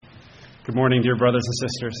Good morning, dear brothers and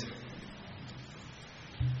sisters.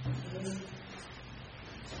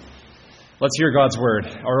 Let's hear God's word.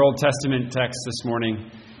 Our Old Testament text this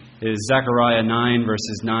morning is Zechariah 9,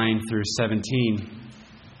 verses 9 through 17.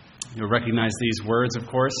 You'll recognize these words, of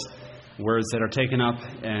course, words that are taken up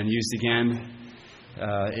and used again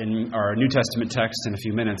in our New Testament text in a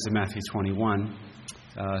few minutes in Matthew 21.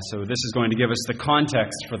 So this is going to give us the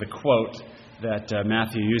context for the quote that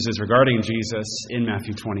Matthew uses regarding Jesus in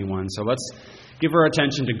Matthew 21. So let's give our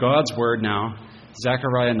attention to God's word now,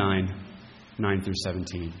 Zechariah 9 through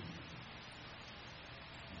 17.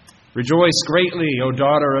 Rejoice greatly, O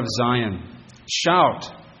daughter of Zion.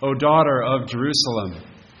 Shout, O daughter of Jerusalem.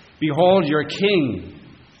 Behold, your king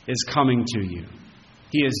is coming to you.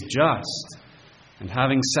 He is just and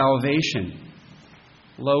having salvation,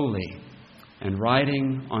 lowly, and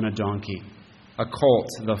riding on a donkey, a colt,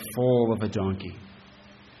 the foal of a donkey.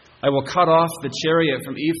 I will cut off the chariot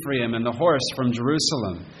from Ephraim and the horse from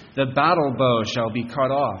Jerusalem. The battle bow shall be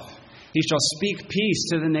cut off. He shall speak peace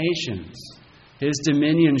to the nations. His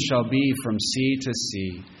dominion shall be from sea to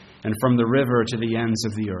sea, and from the river to the ends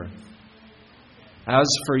of the earth. As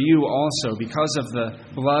for you also, because of the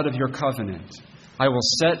blood of your covenant, I will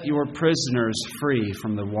set your prisoners free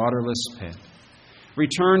from the waterless pit.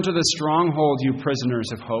 Return to the stronghold, you prisoners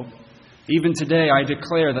of hope. Even today I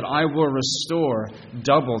declare that I will restore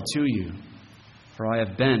double to you. For I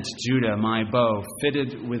have bent Judah my bow,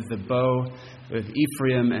 fitted with the bow of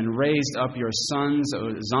Ephraim, and raised up your sons,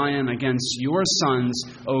 O Zion, against your sons,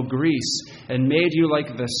 O Greece, and made you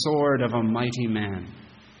like the sword of a mighty man.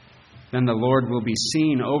 Then the Lord will be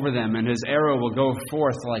seen over them, and his arrow will go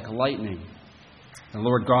forth like lightning. The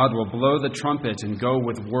Lord God will blow the trumpet and go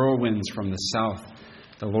with whirlwinds from the south.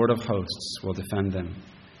 The Lord of hosts will defend them.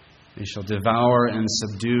 They shall devour and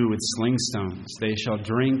subdue with sling stones. They shall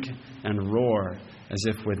drink and roar as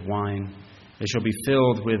if with wine. They shall be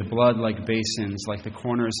filled with blood like basins, like the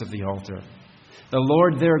corners of the altar. The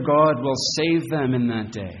Lord their God will save them in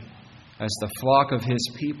that day, as the flock of his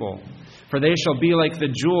people. For they shall be like the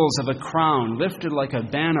jewels of a crown, lifted like a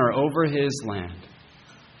banner over his land.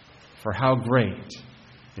 For how great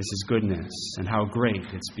is his goodness, and how great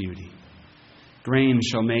its beauty. Grain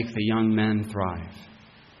shall make the young men thrive,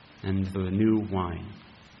 and the new wine,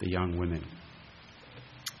 the young women.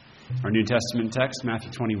 Our New Testament text,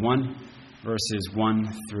 Matthew 21, verses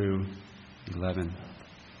 1 through 11.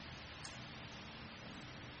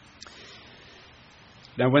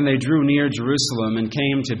 Now when they drew near Jerusalem and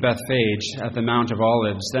came to Bethphage at the Mount of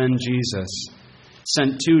Olives, then Jesus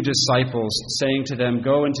sent 2 disciples, saying to them,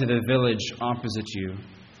 Go into the village opposite you,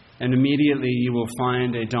 and immediately you will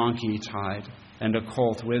find a donkey tied and a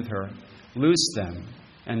colt with her. Loose them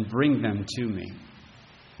and bring them to me.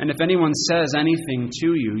 And if anyone says anything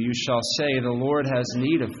to you, you shall say, The Lord has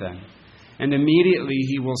need of them, and immediately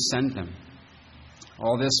he will send them.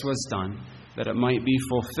 All this was done, that it might be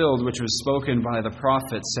fulfilled, which was spoken by the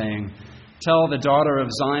prophet, saying, Tell the daughter of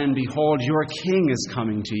Zion, Behold, your king is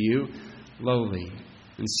coming to you, lowly,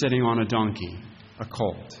 and sitting on a donkey, a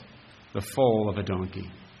colt, the foal of a donkey.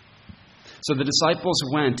 So the disciples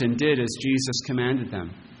went and did as Jesus commanded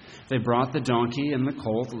them. They brought the donkey and the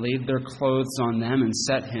colt, laid their clothes on them, and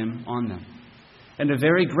set him on them. And a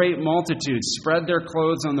very great multitude spread their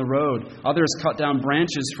clothes on the road. Others cut down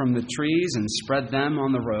branches from the trees and spread them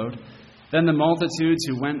on the road. Then the multitudes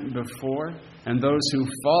who went before and those who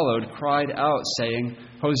followed cried out, saying,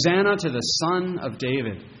 Hosanna to the Son of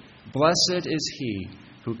David. Blessed is he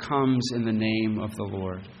who comes in the name of the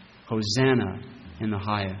Lord. Hosanna in the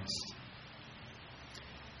highest.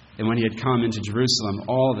 And when he had come into Jerusalem,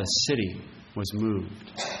 all the city was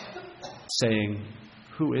moved, saying,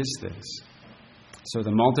 Who is this? So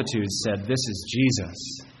the multitude said, This is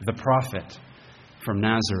Jesus, the prophet from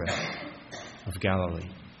Nazareth of Galilee.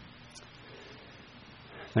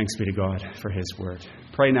 Thanks be to God for his word.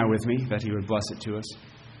 Pray now with me that he would bless it to us.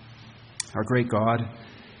 Our great God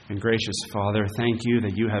and gracious Father, thank you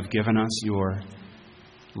that you have given us your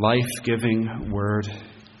life-giving word.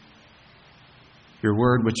 Your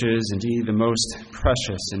word, which is indeed the most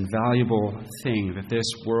precious and valuable thing that this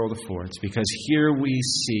world affords, because here we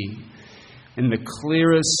see in the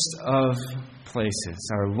clearest of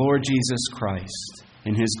places our Lord Jesus Christ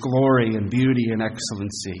in his glory and beauty and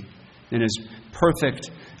excellency, in his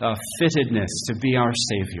perfect fittedness to be our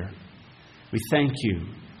Savior. We thank you,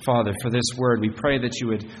 Father, for this word. We pray that you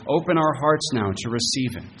would open our hearts now to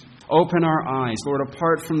receive it. Open our eyes, Lord,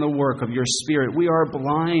 apart from the work of your Spirit. We are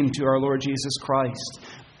blind to our Lord Jesus Christ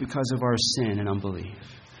because of our sin and unbelief.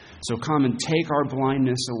 So come and take our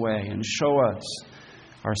blindness away and show us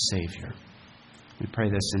our Savior. We pray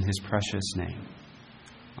this in his precious name.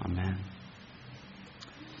 Amen.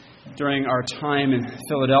 During our time in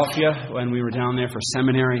Philadelphia, when we were down there for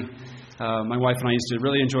seminary, my wife and I used to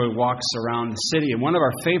really enjoy walks around the city. And one of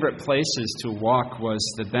our favorite places to walk was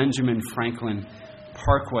the Benjamin Franklin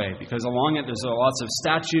Parkway, because along it there's lots of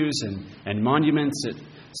statues and monuments. It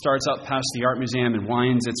starts up past the Art Museum and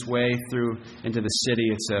winds its way through into the city.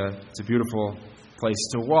 It's a beautiful place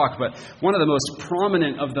to walk. But one of the most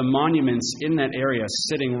prominent of the monuments in that area,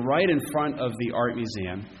 sitting right in front of the Art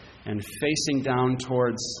Museum and facing down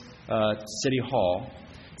towards City Hall,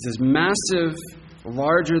 is this massive,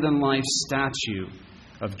 larger-than-life statue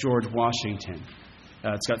of George Washington.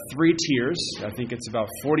 It's got 3 tiers. I think it's about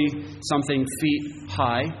 40-something feet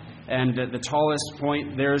high. And at the tallest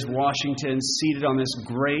point, there's Washington seated on this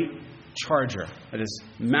great charger, that is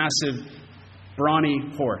massive, brawny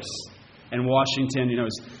horse. And Washington,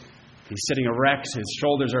 he's sitting erect, his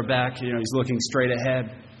shoulders are back, he's looking straight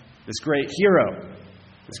ahead. This great hero,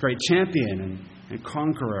 this great champion and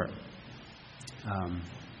conqueror.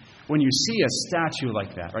 When you see a statue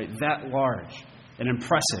like that, right, that large and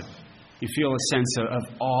impressive, you feel a sense of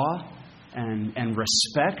awe and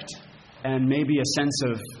respect and maybe a sense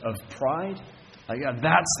of pride.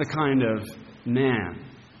 That's the kind of man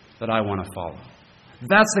that I want to follow.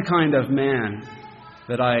 That's the kind of man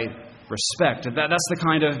that I respect. That's the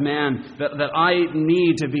kind of man that I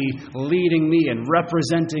need to be leading me and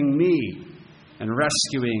representing me and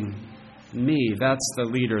rescuing me. That's the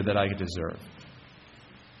leader that I deserve.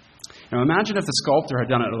 Now imagine if the sculptor had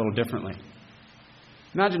done it a little differently.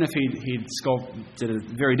 Imagine if he'd sculpted a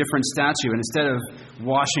very different statue, and instead of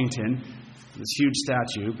Washington, this huge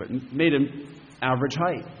statue, but made him average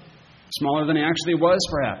height. Smaller than he actually was,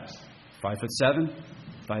 perhaps. 5'7",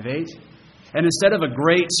 5'8". And instead of a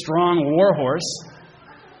great, strong war horse,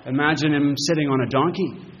 imagine him sitting on a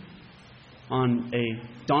donkey. On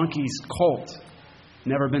a donkey's colt.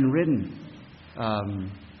 Never been ridden.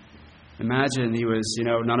 Imagine he was,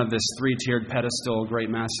 none of this 3-tiered pedestal, great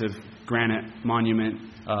massive granite monument,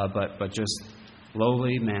 but just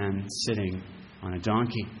lowly man sitting on a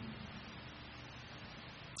donkey.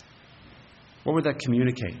 What would that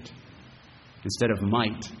communicate? Instead of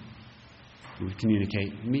might, it would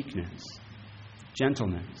communicate meekness,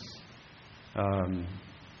 gentleness.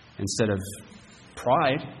 Instead of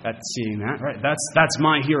pride at seeing that, right? That's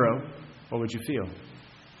my hero. What would you feel?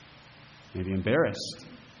 Maybe embarrassed.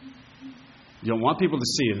 You don't want people to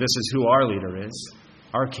see this is who our leader is,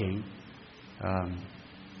 our king.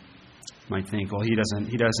 Might think, well, he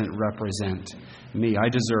doesn't represent me. I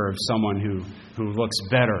deserve someone who looks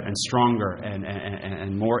better and stronger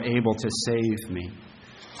and more able to save me.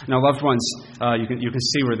 Now, loved ones, you can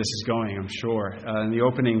see where this is going, I'm sure. In the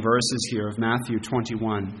opening verses here of Matthew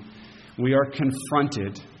 21, we are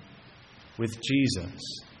confronted with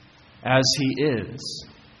Jesus as he is,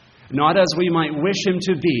 not as we might wish him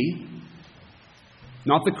to be,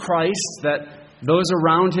 not the Christ that those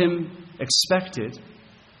around him expected,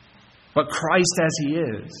 but Christ as he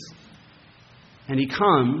is. And he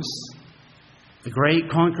comes, the great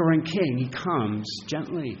conquering king, he comes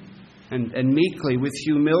gently and meekly with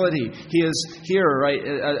humility. He is here, right,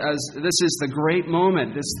 as this is the great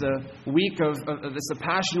moment. This is the week of this is the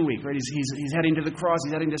Passion Week, right? He's heading to the cross.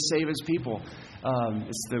 He's heading to save his people.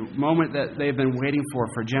 It's the moment that they've been waiting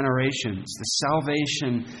for generations. The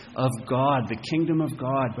salvation of God, the kingdom of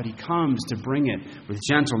God. But he comes to bring it with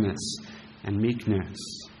gentleness and meekness.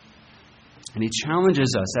 And he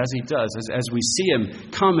challenges us as he does. As we see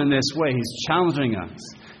him come in this way, he's challenging us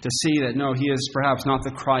to see that, no, he is perhaps not the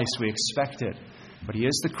Christ we expected, but he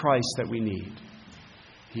is the Christ that we need.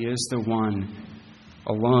 He is the one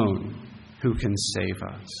alone who can save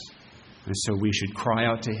us. And so we should cry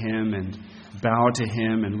out to him and bow to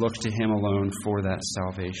him and look to him alone for that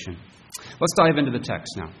salvation. Let's dive into the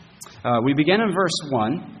text now. We begin in verse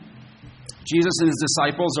 1. Jesus and his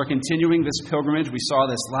disciples are continuing this pilgrimage. We saw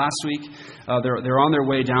this last week. They're on their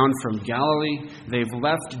way down from Galilee. They've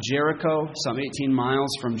left Jericho, some 18 miles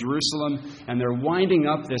from Jerusalem, and they're winding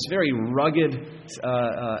up this very rugged,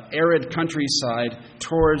 arid countryside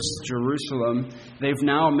towards Jerusalem. They've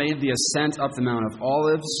now made the ascent up the Mount of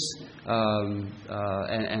Olives,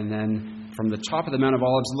 and then from the top of the Mount of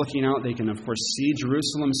Olives, looking out, they can, of course, see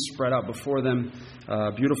Jerusalem spread out before them.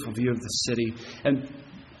 Beautiful view of the city. And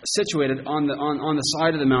situated on the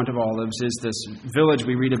side of the Mount of Olives is this village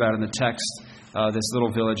we read about in the text, this little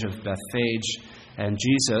village of Bethphage. And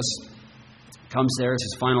Jesus comes there as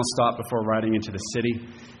his final stop before riding into the city,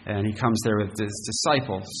 and he comes there with his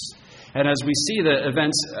disciples. And as we see the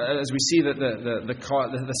events, as we see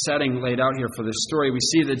the setting laid out here for this story, we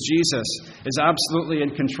see that Jesus is absolutely in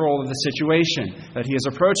control of the situation, that he is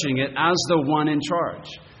approaching it as the one in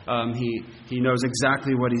charge, He knows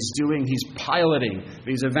exactly what he's doing. He's piloting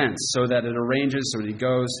these events so that it arranges, so that he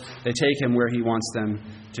goes. They take him where he wants them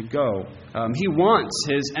to go. He wants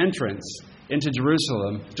his entrance into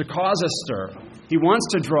Jerusalem to cause a stir. He wants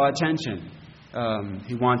to draw attention.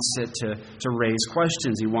 He wants it to raise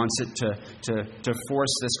questions. He wants it to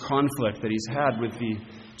force this conflict that he's had with the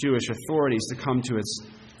Jewish authorities to come to its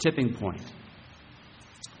tipping point.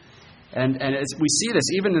 And we see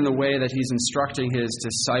this even in the way that he's instructing his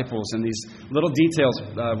disciples, and these little details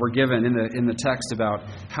were given in the text about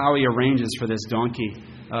how he arranges for this donkey.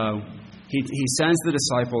 He sends the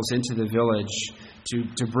disciples into the village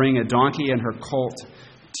to bring a donkey and her colt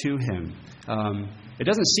to him. It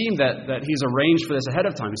doesn't seem that he's arranged for this ahead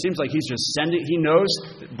of time. It seems like he's just sending. He knows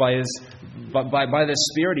by this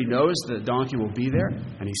Spirit, he knows the donkey will be there,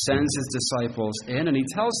 and he sends his disciples in, and he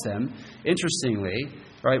tells them, interestingly,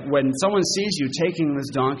 right, when someone sees you taking this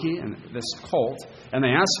donkey and this colt, and they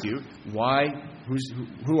ask you, why,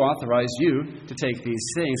 who authorized you to take these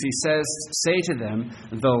things? He says, say to them,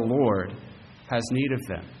 the Lord has need of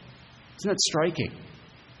them. Isn't that striking?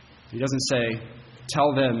 He doesn't say,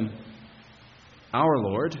 tell them, our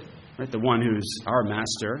Lord, right, the one who's our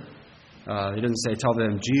master. He doesn't say, tell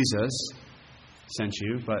them Jesus sent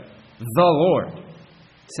you, but the Lord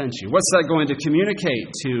sent you. What's that going to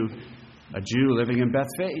communicate to a Jew living in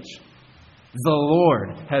Bethphage? The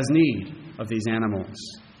Lord has need of these animals.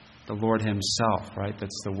 The Lord himself, right?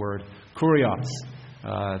 That's the word kurios.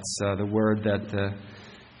 It's the word that the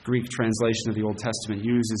Greek translation of the Old Testament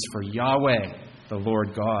uses for Yahweh, the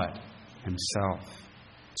Lord God himself.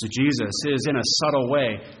 So Jesus is, in a subtle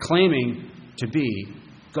way, claiming to be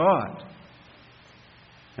God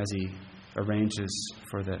as he arranges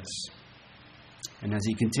for this. And as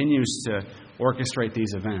he continues to orchestrate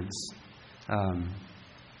these events,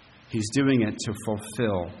 he's doing it to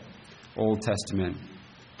fulfill Old Testament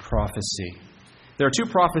prophecy. There are two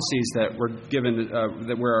prophecies that were given,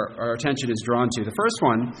 where our attention is drawn to. The first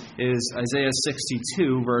one is Isaiah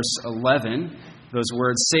 62, verse 11. Those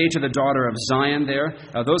words, say to the daughter of Zion there,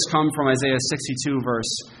 those come from Isaiah 62,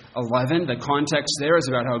 verse 11. The context there is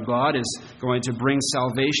about how God is going to bring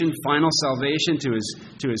salvation, final salvation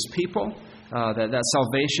to his people. That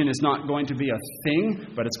salvation is not going to be a thing,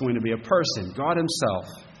 but it's going to be a person, God himself.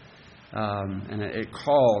 And it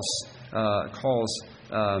calls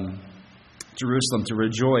Jerusalem to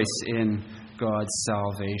rejoice in God's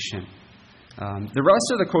salvation. The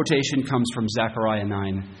rest of the quotation comes from Zechariah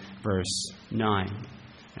 9, verse 9.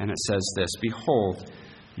 And it says this, behold,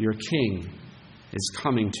 your king is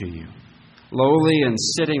coming to you, lowly and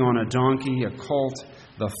sitting on a donkey, a colt,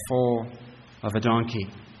 the foal of a donkey.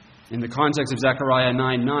 In the context of Zechariah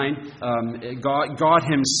 9:9, God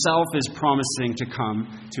himself is promising to come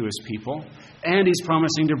to his people, and he's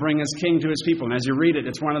promising to bring his king to his people. And as you read it,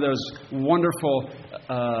 it's one of those wonderful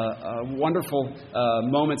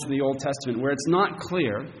moments in the Old Testament where it's not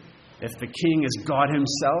clear if the king is God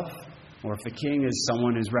himself or if the king is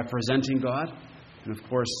someone who's representing God. And of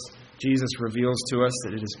course, Jesus reveals to us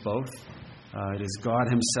that it is both. It is God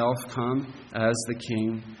himself come as the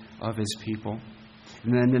king of his people.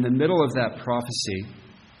 And then in the middle of that prophecy,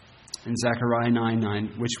 in Zechariah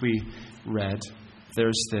 9:9, which we read,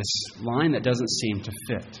 there's this line that doesn't seem to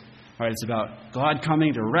fit. Right, it's about God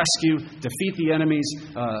coming to rescue, defeat the enemies,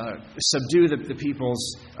 subdue the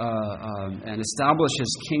peoples, and establish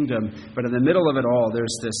his kingdom. But in the middle of it all,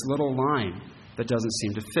 there's this little line that doesn't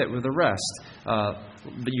seem to fit with the rest.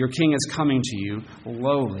 Your king is coming to you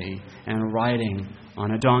lowly and riding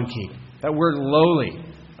on a donkey. That word lowly,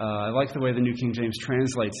 I like the way the New King James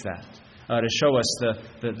translates that, to show us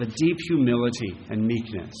the deep humility and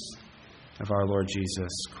meekness of our Lord Jesus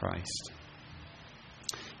Christ.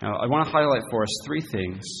 Now, I want to highlight for us three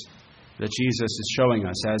things that Jesus is showing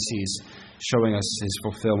us as he's showing us his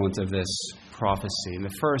fulfillment of this prophecy. And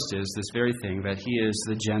the first is this very thing, that he is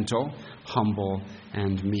the gentle, humble,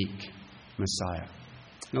 and meek Messiah.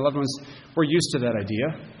 Now, loved ones, we're used to that idea.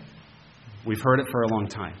 We've heard it for a long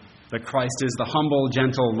time, that Christ is the humble,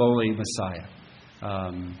 gentle, lowly Messiah.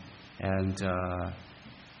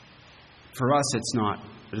 For us, it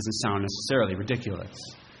doesn't sound necessarily ridiculous.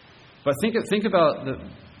 But think about the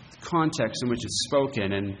context in which it's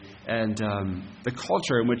spoken and the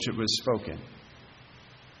culture in which it was spoken.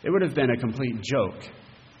 It would have been a complete joke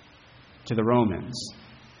to the Romans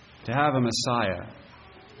to have a Messiah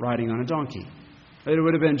riding on a donkey. It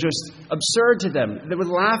would have been just absurd to them. They would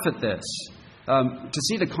laugh at this. To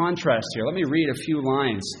see the contrast here, let me read a few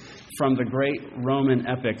lines from the great Roman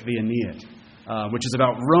epic, the Aeneid, which is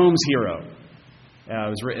about Rome's hero. It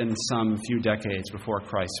was written some few decades before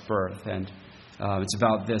Christ's birth. And It's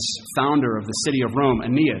about this founder of the city of Rome,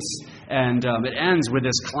 Aeneas. And it ends with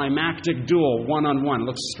this climactic duel, one-on-one. It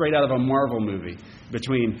looks straight out of a Marvel movie,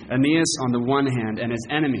 between Aeneas on the one hand and his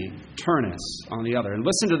enemy, Turnus, on the other. And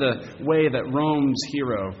listen to the way that Rome's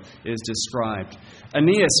hero is described.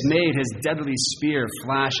 Aeneas made his deadly spear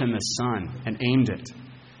flash in the sun and aimed it,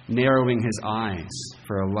 narrowing his eyes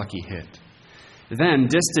for a lucky hit. Then,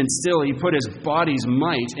 distant still, he put his body's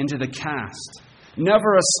might into the cast.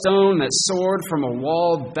 Never a stone that soared from a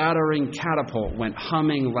wall-battering catapult went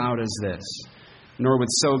humming loud as this, nor with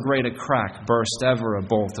so great a crack burst ever a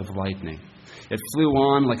bolt of lightning. It flew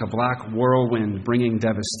on like a black whirlwind, bringing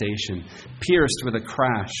devastation, pierced with a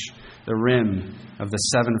crash the rim of the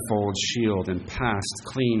sevenfold shield, and passed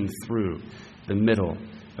clean through the middle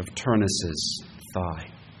of Turnus's thigh.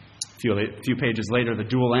 A few pages later, the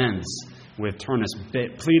duel ends with Turnus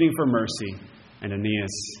pleading for mercy, and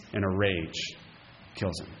Aeneas, in a rage,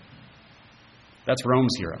 kills him. That's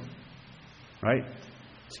Rome's hero, right?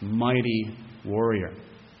 This mighty warrior.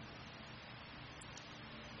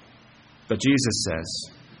 But Jesus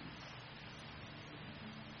says,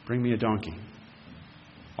 bring me a donkey.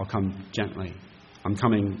 I'll come gently. I'm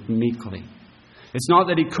coming meekly. It's not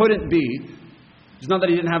that he couldn't be. It's not that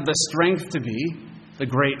he didn't have the strength to be the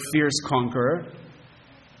great, fierce conqueror.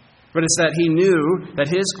 But it's that he knew that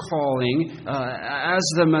his calling as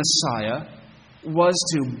the Messiah was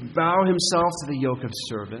to bow himself to the yoke of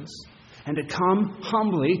service and to come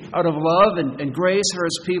humbly out of love and grace for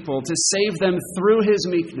his people to save them through his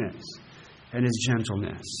meekness and his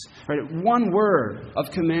gentleness. Right? One word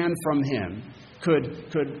of command from him could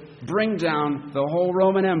bring down the whole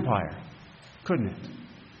Roman Empire, couldn't it?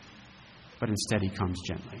 But instead he comes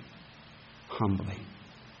gently, humbly,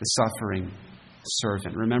 the suffering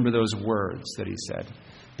servant. Remember those words that he said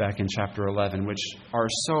back in chapter 11, which are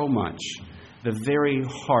so much the very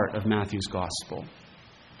heart of Matthew's gospel.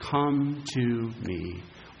 Come to me,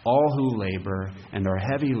 all who labor and are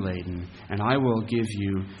heavy laden, and I will give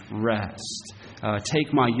you rest.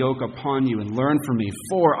 Take my yoke upon you and learn from me,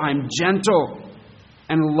 for I'm gentle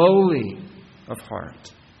and lowly of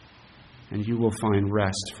heart, and you will find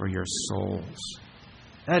rest for your souls.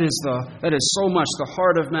 That is so much the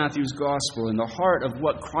heart of Matthew's gospel and the heart of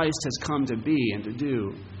what Christ has come to be and to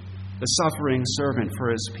do. The suffering servant for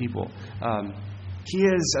his people. He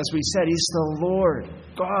is, as we said, he's the Lord,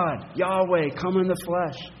 God, Yahweh, come in the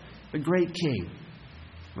flesh, the great King,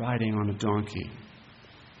 riding on a donkey,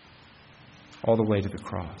 all the way to the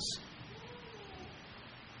cross.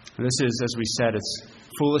 This is, as we said, it's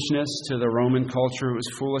foolishness to the Roman culture. It was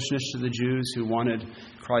foolishness to the Jews who wanted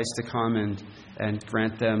Christ to come and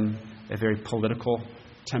grant them a very political,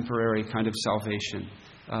 temporary kind of salvation.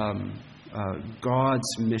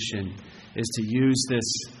 God's mission is to use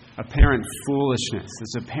this apparent foolishness,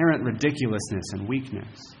 this apparent ridiculousness and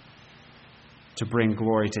weakness to bring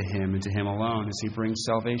glory to Him and to Him alone as He brings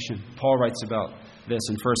salvation. Paul writes about this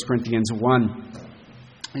in 1 Corinthians 1.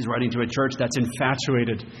 He's writing to a church that's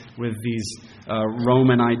infatuated with these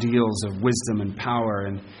Roman ideals of wisdom and power.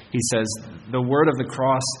 And he says, the word of the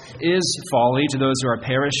cross is folly to those who are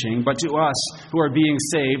perishing, but to us who are being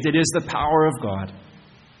saved, it is the power of God.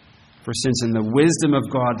 For since in the wisdom of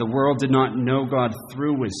God, the world did not know God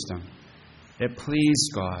through wisdom, it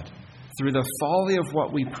pleased God through the folly of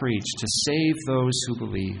what we preach to save those who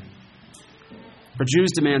believe. For Jews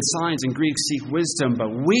demand signs and Greeks seek wisdom, but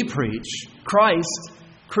we preach Christ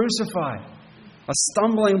crucified, a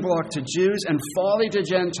stumbling block to Jews and folly to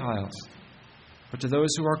Gentiles. But to those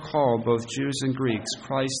who are called, both Jews and Greeks,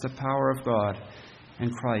 Christ the power of God,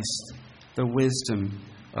 and Christ the wisdom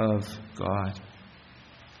of God.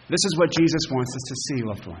 This is what Jesus wants us to see,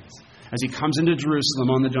 loved ones, as He comes into Jerusalem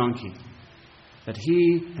on the donkey, that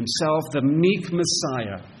He Himself, the meek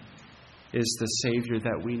Messiah, is the Savior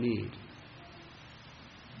that we need.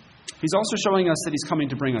 He's also showing us that He's coming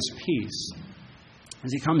to bring us peace.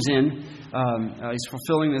 As He comes in, He's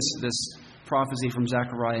fulfilling this prophecy from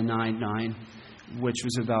Zechariah 9:9, which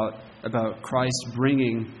was about Christ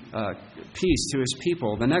bringing peace to His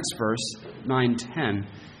people. The next verse, 9:10,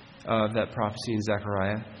 of that prophecy in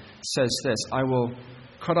Zechariah, says this: I will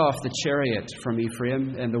cut off the chariot from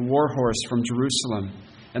Ephraim and the war horse from Jerusalem,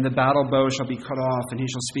 and the battle bow shall be cut off, and he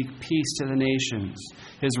shall speak peace to the nations.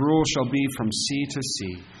 His rule shall be from sea to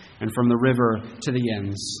sea, and from the river to the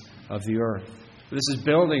ends of the earth. This is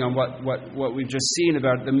building on what we've just seen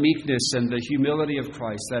about the meekness and the humility of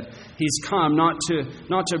Christ, that He's come not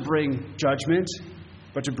to bring judgment,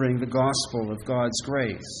 but to bring the gospel of God's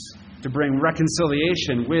grace, to bring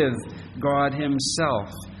reconciliation with God Himself.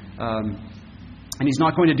 And He's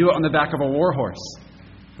not going to do it on the back of a war horse,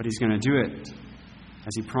 but He's going to do it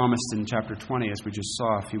As he promised in chapter 20, as we just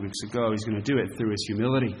saw a few weeks ago, he's going to do it through his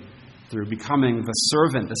humility, through becoming the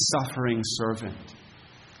servant, the suffering servant.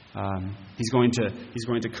 He's going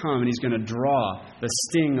to come and he's going to draw the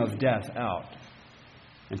sting of death out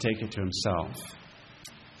and take it to himself.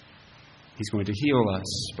 He's going to heal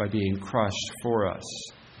us by being crushed for us.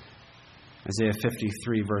 Isaiah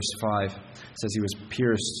 53 verse 5 says he was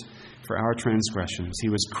pierced for our transgressions. He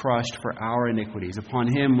was crushed for our iniquities. Upon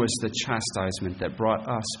him was the chastisement that brought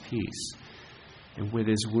us peace. And with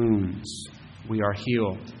his wounds we are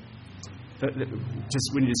healed.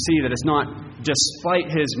 Just we need to see that it's not despite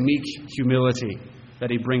his meek humility that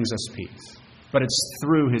he brings us peace, but it's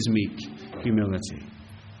through his meek humility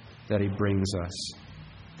that he brings us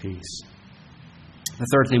peace. The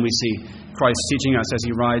third thing we see Christ teaching us as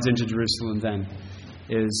he rides into Jerusalem then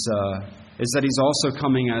is that he's also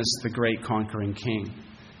coming as the great conquering king.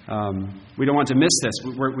 We don't want to miss this.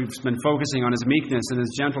 We've been focusing on his meekness and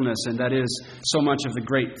his gentleness, and that is so much of the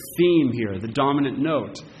great theme here, the dominant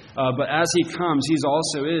note. But as he comes, he's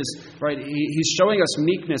showing us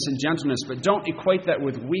meekness and gentleness, but don't equate that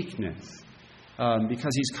with weakness,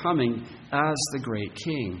 because he's coming as the great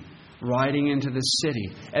king, riding into the city.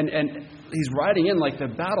 And he's riding in like the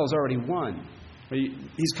battle's already won.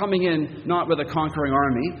 He's coming in not with a conquering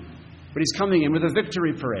army, but he's coming in with a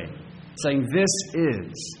victory parade, saying, "This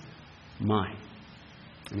is mine."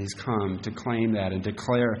 And he's come to claim that and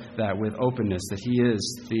declare that with openness, that he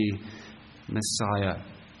is the Messiah.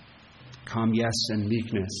 Come, yes, in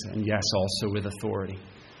meekness, and yes, also with authority,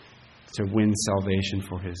 to win salvation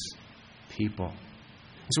for his people.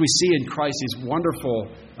 So we see in Christ these wonderful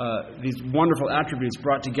attributes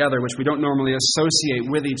brought together, which we don't normally associate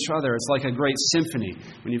with each other. It's like a great symphony.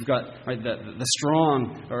 When you've got the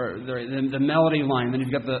strong, or the melody line, then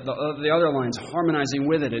you've got the other lines harmonizing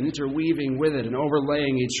with it and interweaving with it and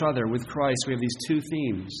overlaying each other. With Christ, we have these two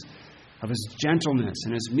themes of his gentleness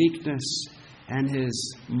and his meekness and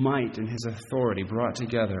his might and his authority brought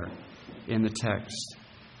together in the text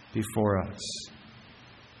before us.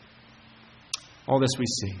 All this we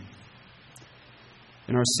see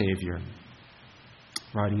in our Savior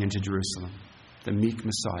riding into Jerusalem, the meek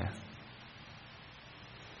Messiah.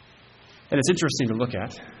 And it's interesting to look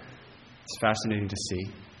at. It's fascinating to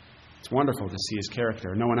see. It's wonderful to see his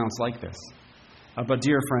character. No one else like this. But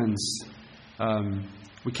dear friends,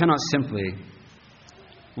 we cannot simply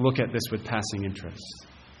look at this with passing interest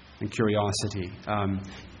and curiosity.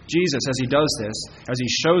 Jesus, as he does this, as he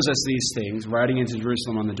shows us these things, riding into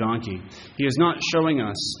Jerusalem on the donkey, he is not showing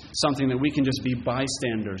us something that we can just be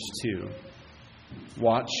bystanders to.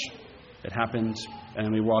 Watch, it happened,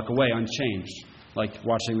 and we walk away unchanged, like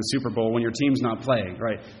watching the Super Bowl when your team's not playing,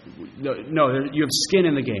 right? No, you have skin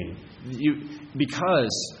in the game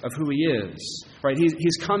because of who he is, right?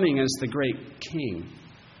 He's coming as the great king.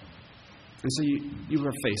 And so you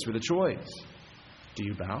are faced with a choice. Do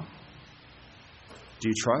you bow? Do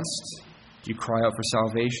you trust? Do you cry out for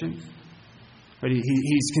salvation? But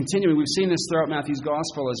he's continuing. We've seen this throughout Matthew's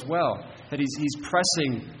gospel as well, that he's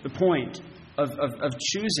pressing the point of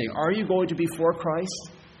choosing. Are you going to be for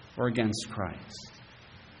Christ or against Christ?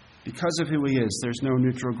 Because of who he is, there's no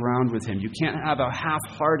neutral ground with him. You can't have a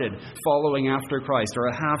half-hearted following after Christ or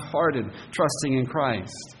a half-hearted trusting in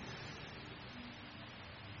Christ.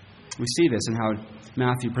 We see this in how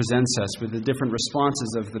Matthew presents us with the different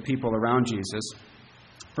responses of the people around Jesus.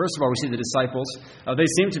 First of all, we see the disciples. They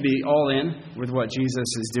seem to be all in with what Jesus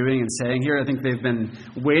is doing and saying here. I think they've been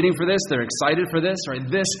waiting for this. They're excited for this. Right?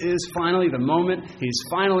 This is finally the moment. He's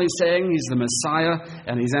finally saying he's the Messiah,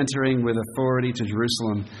 and he's entering with authority to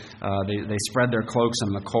Jerusalem. They spread their cloaks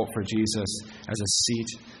on the colt for Jesus as a seat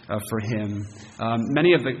for him.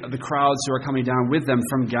 Many of the crowds who are coming down with them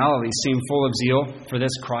from Galilee seem full of zeal for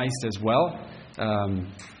this Christ as well.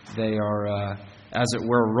 They are, as it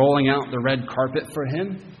were, rolling out the red carpet for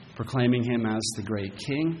him, proclaiming him as the great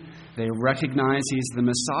king. They recognize he's the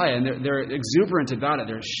Messiah, and they're exuberant about it.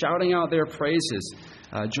 They're shouting out their praises.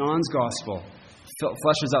 John's gospel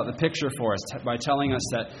fleshes out the picture for us by telling us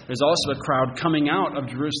that there's also a crowd coming out of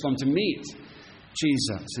Jerusalem to meet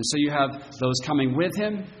Jesus. And so you have those coming with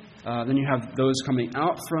him. Then you have those coming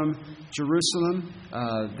out from Jerusalem.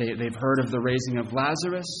 They've heard of the raising of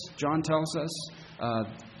Lazarus, John tells us.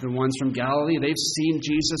 The ones from Galilee, they've seen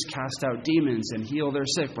Jesus cast out demons and heal their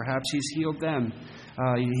sick. Perhaps he's healed them.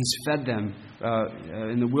 He's fed them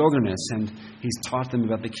in the wilderness, and he's taught them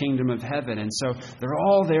about the kingdom of heaven. And so they're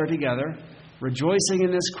all there together, rejoicing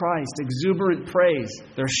in this Christ, exuberant praise.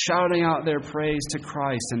 They're shouting out their praise to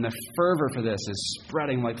Christ, and the fervor for this is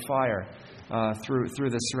spreading like fire through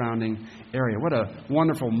the surrounding area. What a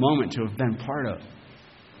wonderful moment to have been part of.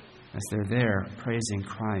 as they're there praising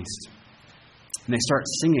Christ. And they start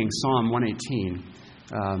singing Psalm 118,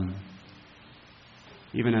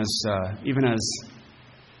 even as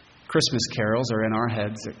Christmas carols are in our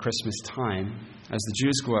heads at Christmas time. As the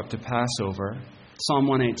Jews go up to Passover, Psalm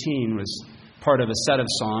 118 was part of a set of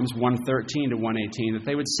Psalms, 113 to 118, that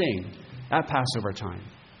they would sing at Passover time.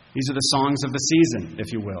 These are the songs of the season,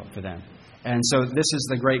 if you will, for them. And so this is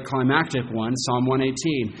the great climactic one, Psalm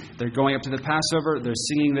 118. They're going up to the Passover, they're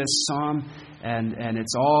singing this psalm, and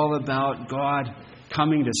it's all about God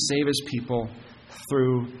coming to save His people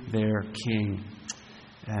through their King.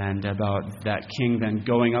 And about that King then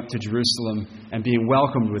going up to Jerusalem and being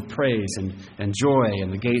welcomed with praise and joy,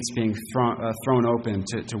 and the gates being thrown open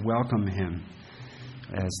to welcome Him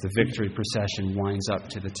as the victory procession winds up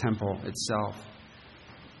to the temple itself.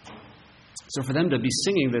 So for them to be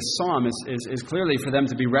singing this psalm is clearly for them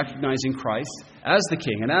to be recognizing Christ as the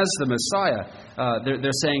King and as the Messiah.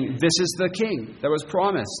 They're saying, this is the King that was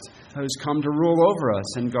promised, who's come to rule over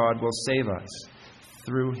us, and God will save us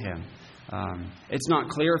through Him. It's not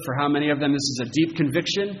clear for how many of them this is a deep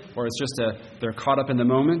conviction, or it's just they're caught up in the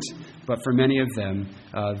moment. But for many of them,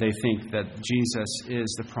 they think that Jesus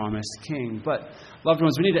is the promised King. But, loved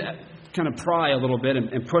ones, we need to kind of pry a little bit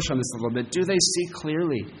and push on this a little bit. Do they see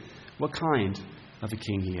clearly what kind of a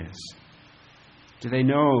King He is? Do they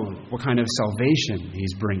know what kind of salvation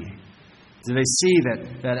He's bringing? Do they see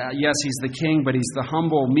that yes, He's the King, but He's the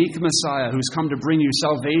humble, meek Messiah who's come to bring you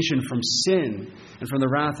salvation from sin and from the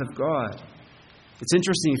wrath of God? It's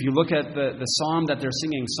interesting, if you look at the psalm that they're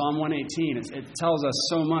singing, Psalm 118, it tells us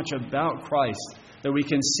so much about Christ that we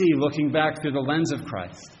can see looking back through the lens of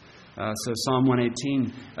Christ. So Psalm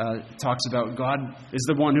 118 talks about God is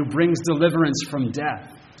the one who brings deliverance from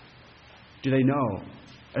death. Do they know,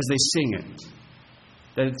 as they sing it,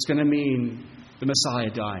 that it's going to mean the Messiah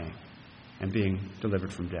dying and being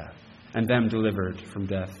delivered from death, and them delivered from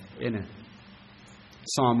death in it?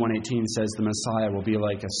 Psalm 118 says the Messiah will be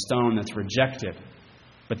like a stone that's rejected,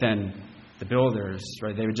 but then the builders,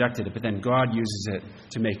 right, they rejected it, but then God uses it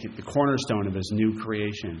to make it the cornerstone of His new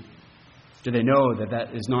creation. Do they know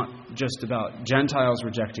that is not just about Gentiles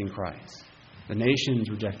rejecting Christ, the nations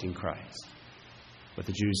rejecting Christ, but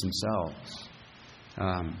the Jews themselves?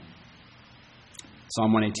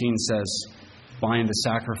 Psalm 118 says, bind the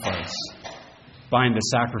sacrifice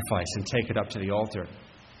and take it up to the altar.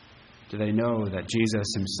 Do they know that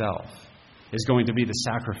Jesus Himself is going to be the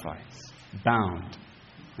sacrifice, bound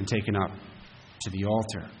and taken up to the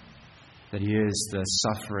altar? That He is the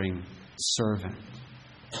suffering servant?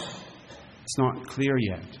 It's not clear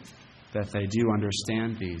yet that they do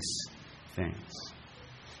understand these things.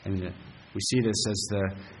 And we see this as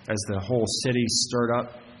the whole city stirred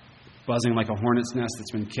up, buzzing like a hornet's nest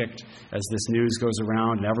that's been kicked, as this news goes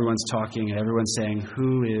around and everyone's talking and everyone's saying,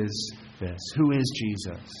 who is this? Who is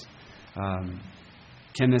Jesus?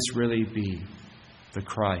 Can this really be the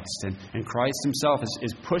Christ? And Christ Himself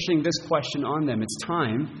is pushing this question on them. It's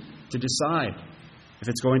time to decide if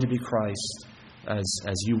it's going to be Christ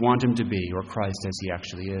as you want Him to be, or Christ as He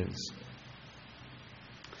actually is.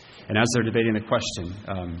 And as they're debating the question,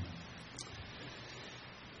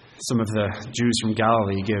 some of the Jews from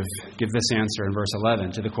Galilee give this answer in verse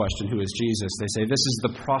 11 to the question, who is Jesus? They say, this is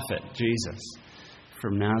the prophet Jesus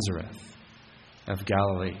from Nazareth of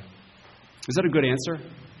Galilee. Is that a good answer?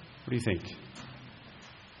 What do you think?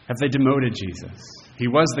 Have they demoted Jesus? He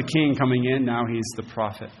was the King coming in, now He's the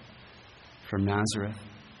prophet from Nazareth.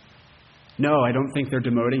 No, I don't think they're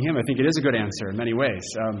demoting Him. I think it is a good answer in many ways.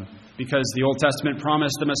 Because the Old Testament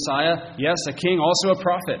promised the Messiah, yes, a king, also a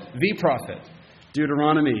prophet, the prophet.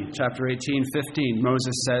 Deuteronomy chapter 18:15,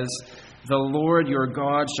 Moses says, the Lord your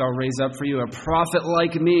God shall raise up for you a prophet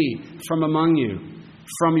like me from among you,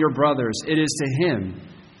 from your brothers. It is to him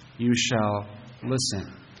you shall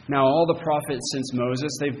listen. Now, all the prophets since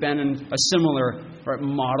Moses, they've been in a similar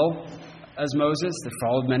model as Moses. They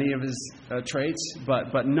followed many of his traits,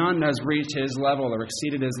 but none has reached his level or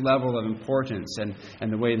exceeded his level of importance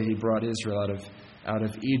and the way that he brought Israel out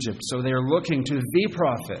of Egypt. So they are looking to the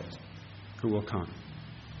prophet who will come.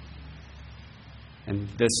 And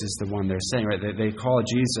this is the one they're saying, right? They call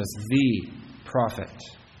Jesus the prophet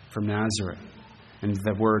from Nazareth. And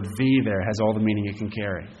the word "the" there has all the meaning it can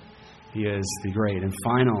carry. He is the great and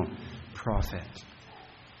final prophet.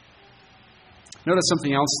 Notice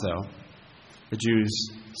something else, though, the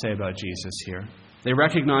Jews say about Jesus here. They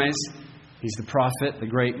recognize He's the prophet, the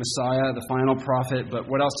great Messiah, the final prophet, but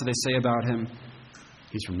what else do they say about Him?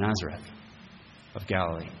 He's from Nazareth of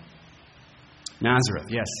Galilee. Nazareth,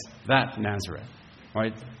 yes, that Nazareth,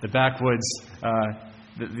 right? The backwoods,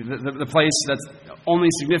 the place that's only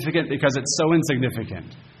significant because it's so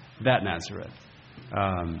insignificant, that Nazareth.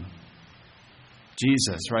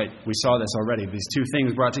 Jesus, right? We saw this already. These two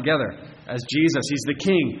things brought together. As Jesus, he's the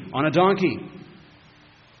king on a donkey.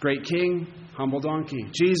 Great king, humble donkey.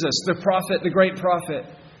 Jesus, the prophet, the great prophet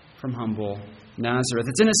from humble Nazareth.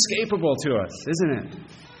 It's inescapable to us, isn't it?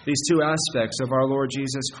 These two aspects of our Lord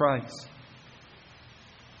Jesus Christ.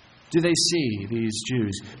 Do they see, these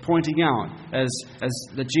Jews, pointing out as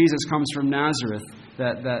that Jesus comes from Nazareth,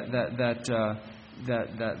 that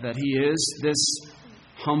he is this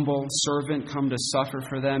humble servant come to suffer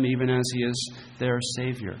for them, even as he is their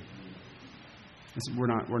Savior? We're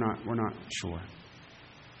not sure.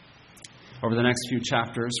 Over the next few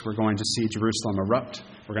chapters, we're going to see Jerusalem erupt.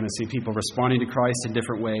 We're going to see people responding to Christ in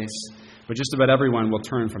different ways, but just about everyone will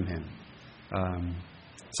turn from him.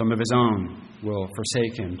 Some of his own will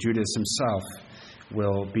forsake him. Judas himself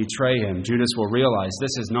will betray him. Judas will realize,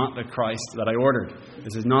 this is not the Christ that I ordered.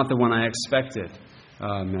 This is not the one I expected.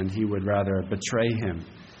 And he would rather betray him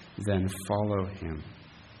than follow him.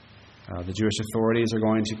 The Jewish authorities are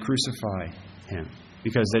going to crucify him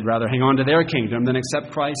because they'd rather hang on to their kingdom than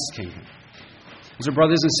accept Christ's kingdom. So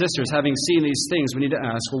brothers and sisters, having seen these things, we need to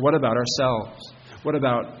ask, well, what about ourselves? What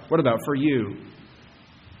about for you?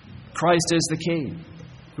 Christ is the King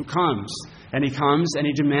who comes, and he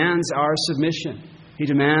demands our submission. He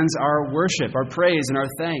demands our worship, our praise, and our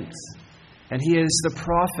thanks. And he is the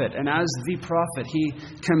prophet, and as the prophet, he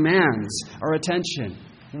commands our attention.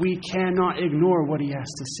 We cannot ignore what he has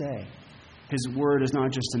to say. His word is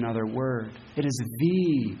not just another word. It is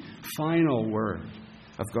the final word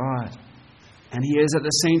of God. And he is at the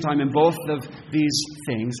same time in both of these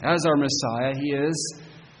things, as our Messiah, he is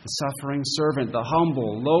the suffering servant, the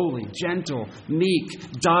humble, lowly, gentle,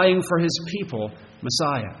 meek, dying for his people,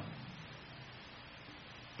 Messiah.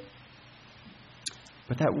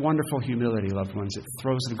 But that wonderful humility, loved ones, it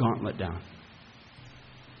throws the gauntlet down.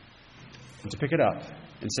 And to pick it up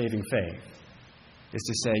in saving faith is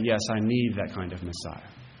to say, yes, I need that kind of Messiah.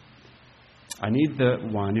 I need the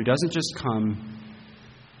one who doesn't just come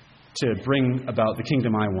to bring about the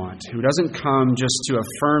kingdom I want, who doesn't come just to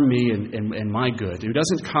affirm me in my good, who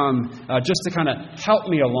doesn't come just to kind of help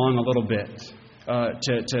me along a little bit,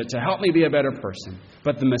 to help me be a better person.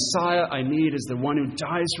 But the Messiah I need is the one who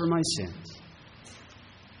dies for my sins.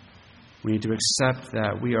 We need to accept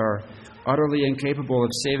that we are utterly incapable of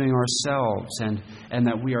saving ourselves and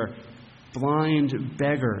that we are blind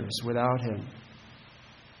beggars without him.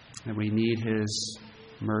 And we need his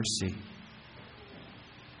mercy.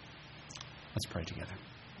 Let's pray together.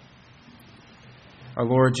 Our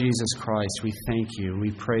Lord Jesus Christ, we thank you,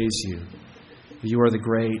 we praise you. You are the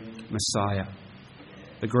great Messiah,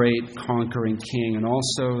 the great conquering King, and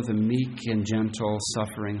also the meek and gentle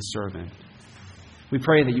suffering servant. We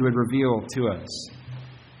pray that you would reveal to us,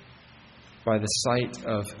 by the sight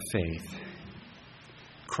of faith,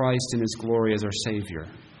 Christ in his glory as our Savior,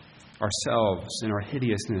 ourselves in our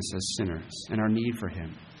hideousness as sinners, and our need for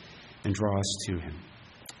him, and draw us to him.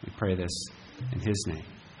 We pray this in his name.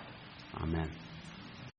 Amen.